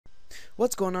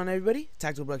What's going on, everybody?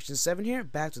 Tactical Production 7 here,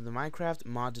 back with the Minecraft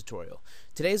mod tutorial.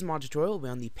 Today's mod tutorial will be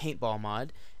on the Paintball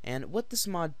mod, and what this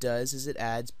mod does is it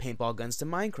adds paintball guns to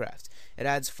Minecraft. It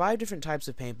adds 5 different types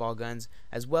of paintball guns,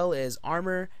 as well as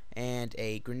armor and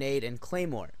a grenade and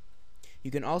claymore. You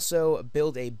can also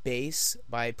build a base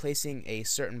by placing a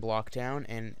certain block down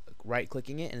and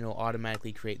right-clicking it, and it will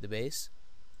automatically create the base.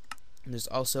 And there's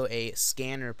also a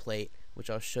scanner plate, which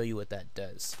I'll show you what that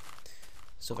does.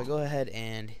 So if I go ahead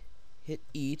and hit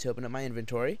E to open up my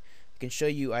inventory, I can show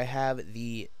you I have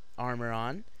the armor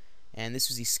on, and this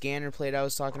was the scanner plate I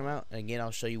was talking about. And again, I'll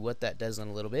show you what that does in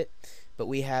a little bit. But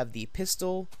we have the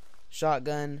pistol,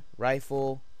 shotgun,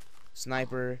 rifle,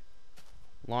 sniper,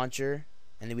 launcher,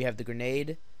 and then we have the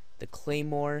grenade, the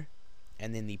claymore,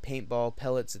 and then the paintball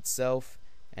pellets itself,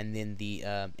 and then the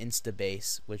insta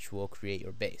base, which will create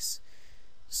your base.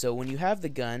 So when you have the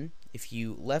gun, if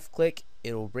you left click,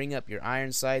 it will bring up your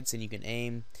iron sights and you can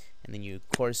aim, and then of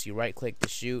course you right click to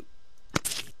shoot.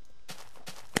 And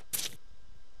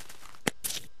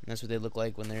that's what they look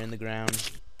like when they're in the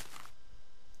ground.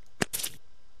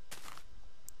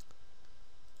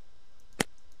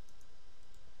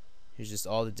 Here's just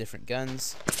all the different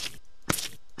guns.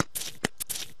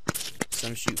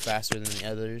 Some shoot faster than the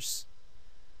others.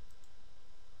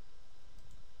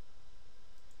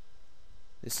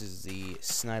 This is the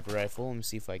sniper rifle. Let me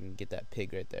see if I can get that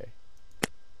pig right there.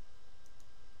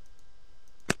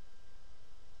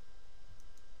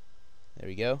 There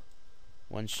we go.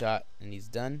 One shot and he's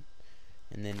done.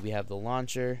 And then we have the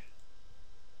launcher,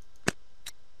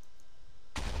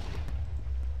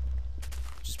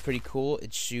 which is pretty cool.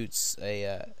 It shoots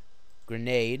a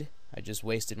grenade. I just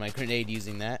wasted my grenade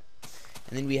using that.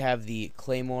 And then we have the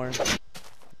claymore.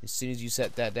 As soon as you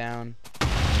set that down,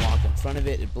 walk in front of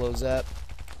it, it blows up.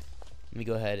 Let me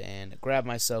go ahead and grab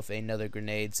myself another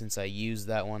grenade since I used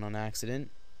that one on accident.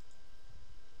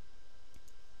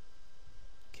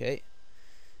 Okay.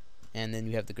 And then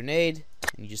you have the grenade,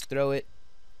 and you just throw it.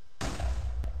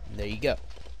 And there you go.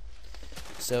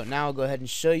 So now I'll go ahead and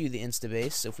show you the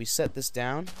instabase. So if we set this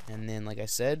down, and then like I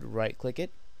said, right click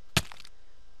it.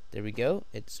 There we go.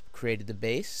 It's created the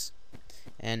base.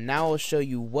 And now I'll show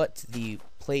you what the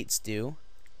plates do,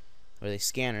 or the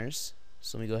scanners.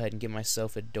 So let me go ahead and get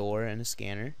myself a door and a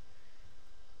scanner.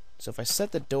 So if I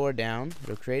set the door down,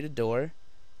 it'll create a door.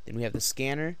 Then we have the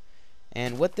scanner.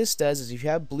 And what this does is if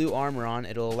you have blue armor on,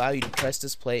 it'll allow you to press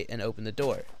this plate and open the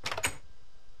door.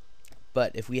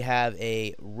 But if we have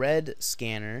a red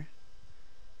scanner,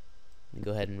 let me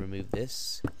go ahead and remove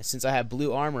this. And since I have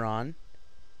blue armor on,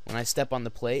 when I step on the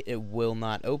plate, it will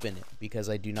not open it because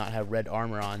I do not have red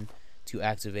armor on to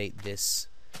activate this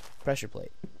pressure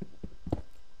plate.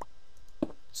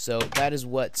 So that is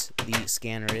what the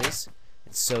scanner is,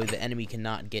 so the enemy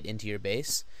cannot get into your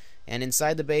base. And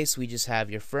inside the base we just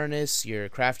have your furnace, your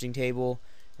crafting table,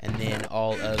 and then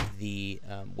all of the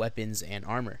weapons and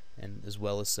armor, and as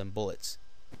well as some bullets.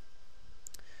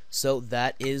 So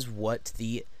that is what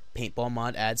the paintball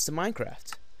mod adds to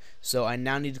Minecraft. So I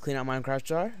now need to clean out Minecraft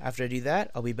jar. After I do that,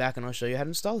 I'll be back and I'll show you how to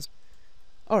install this.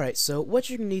 Alright, so what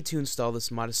you're going to need to install this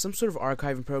mod is some sort of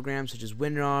archiving program such as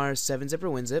WinRAR, 7-zip, or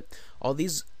WinZip. All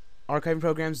these archiving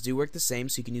programs do work the same,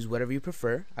 so you can use whatever you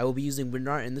prefer. I will be using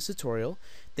WinRAR in this tutorial.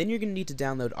 Then you're going to need to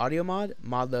download Audio Mod,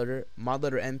 ModLoader,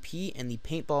 ModLoader MP, and the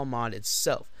Paintball mod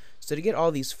itself. So to get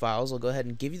all these files, I'll go ahead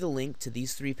and give you the link to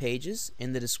these 3 pages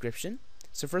in the description.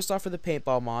 So first off, for the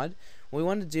Paintball mod, what we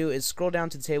want to do is scroll down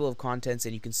to the table of contents,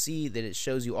 and you can see that it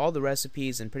shows you all the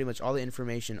recipes and pretty much all the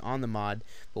information on the mod.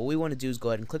 But what we want to do is go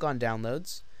ahead and click on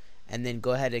Downloads, and then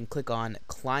go ahead and click on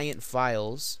Client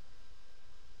Files,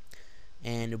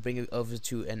 and it'll bring it over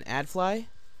to an AdFly,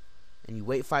 and you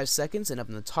wait 5 seconds, and up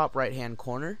in the top right hand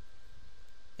corner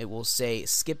it will say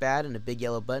Skip Ad and a big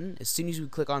yellow button. As soon as you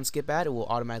click on Skip Ad, it will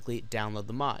automatically download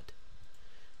the mod.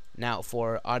 Now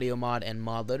for Audio Mod and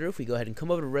ModLoader, if we go ahead and come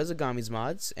over to Rezagami's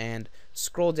mods and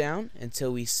scroll down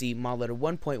until we see ModLoader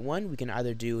 1.1, we can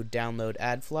either do download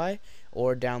AdFly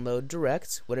or download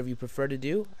direct, whatever you prefer to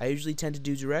do. I usually tend to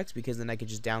do direct because then I can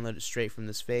just download it straight from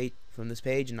this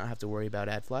page and not have to worry about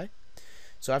AdFly.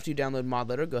 So after you download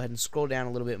ModLoader, go ahead and scroll down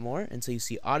a little bit more until you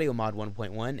see Audio Mod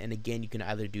 1.1, and again you can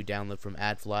either do download from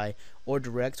AdFly or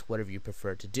direct, whatever you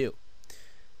prefer to do.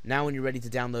 Now when you're ready to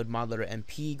download ModLoader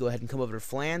MP, go ahead and come over to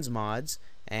Flans Mods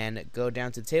and go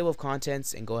down to the table of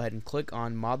contents and go ahead and click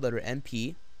on ModLoader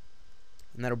MP,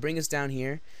 and that'll bring us down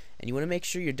here. And you want to make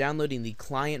sure you're downloading the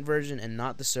client version and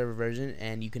not the server version,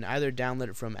 and you can either download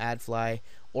it from AdFly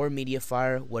or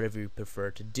MediaFire, whatever you prefer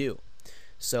to do.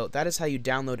 So that is how you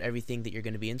download everything that you're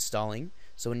going to be installing.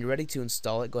 So when you're ready to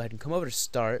install it, go ahead and come over to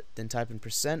Start, then type in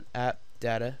 %app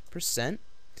data %,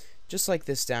 just like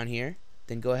this down here.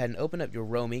 Then go ahead and open up your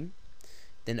roaming,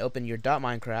 then open your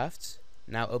 .minecraft.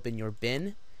 Now open your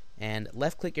bin and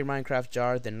left click your Minecraft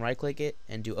jar, then right click it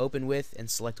and do open with and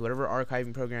select whatever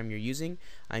archiving program you're using.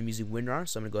 I'm using WinRAR,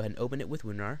 so I'm going to go ahead and open it with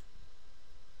WinRAR.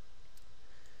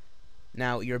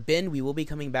 Now your bin, we will be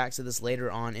coming back to this later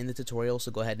on in the tutorial,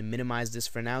 so go ahead and minimize this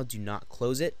for now. Do not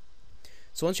close it.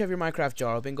 So once you have your Minecraft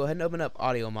jar open, go ahead and open up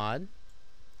Audio Mod.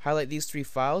 Highlight these 3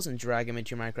 files and drag them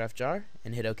into your Minecraft jar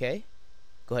and hit OK.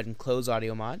 Go ahead and close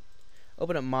Audio Mod.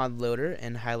 Open up Mod Loader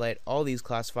and highlight all these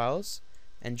class files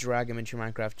and drag them into your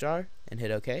Minecraft jar and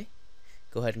hit OK.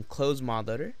 Go ahead and close Mod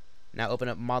Loader. Now open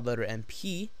up Mod Loader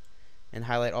MP and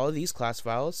highlight all of these class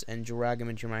files and drag them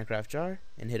into your Minecraft jar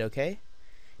and hit OK.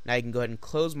 Now you can go ahead and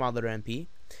close Mod Loader MP.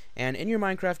 And in your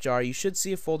Minecraft jar, you should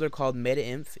see a folder called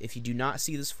meta-inf. If you do not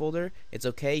see this folder, it's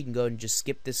okay. You can go ahead and just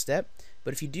skip this step.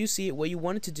 But if you do see it, what you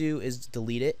want it to do is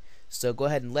delete it. So go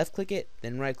ahead and left click it,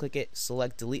 then right click it,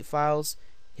 select delete files,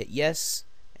 hit yes,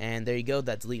 and there you go,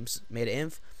 that deletes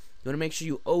meta-inf. You want to make sure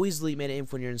you always delete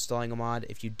meta-inf when you're installing a mod.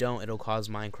 If you don't, it'll cause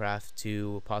Minecraft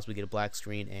to possibly get a black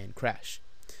screen and crash.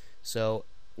 So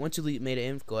once you delete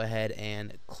meta-inf, go ahead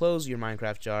and close your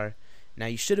Minecraft jar. Now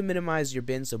you should have minimized your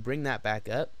bin, so bring that back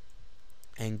up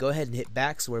and go ahead and hit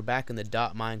back, so we're back in the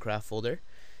 .minecraft folder.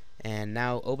 And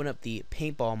now open up the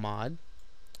Paintball mod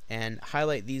and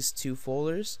highlight these 2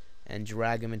 folders and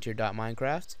drag them into your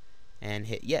 .minecraft and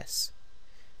hit yes.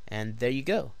 And there you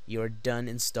go, you are done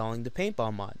installing the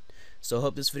Paintball mod. So I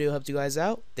hope this video helped you guys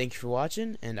out. Thank you for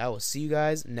watching, and I will see you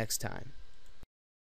guys next time.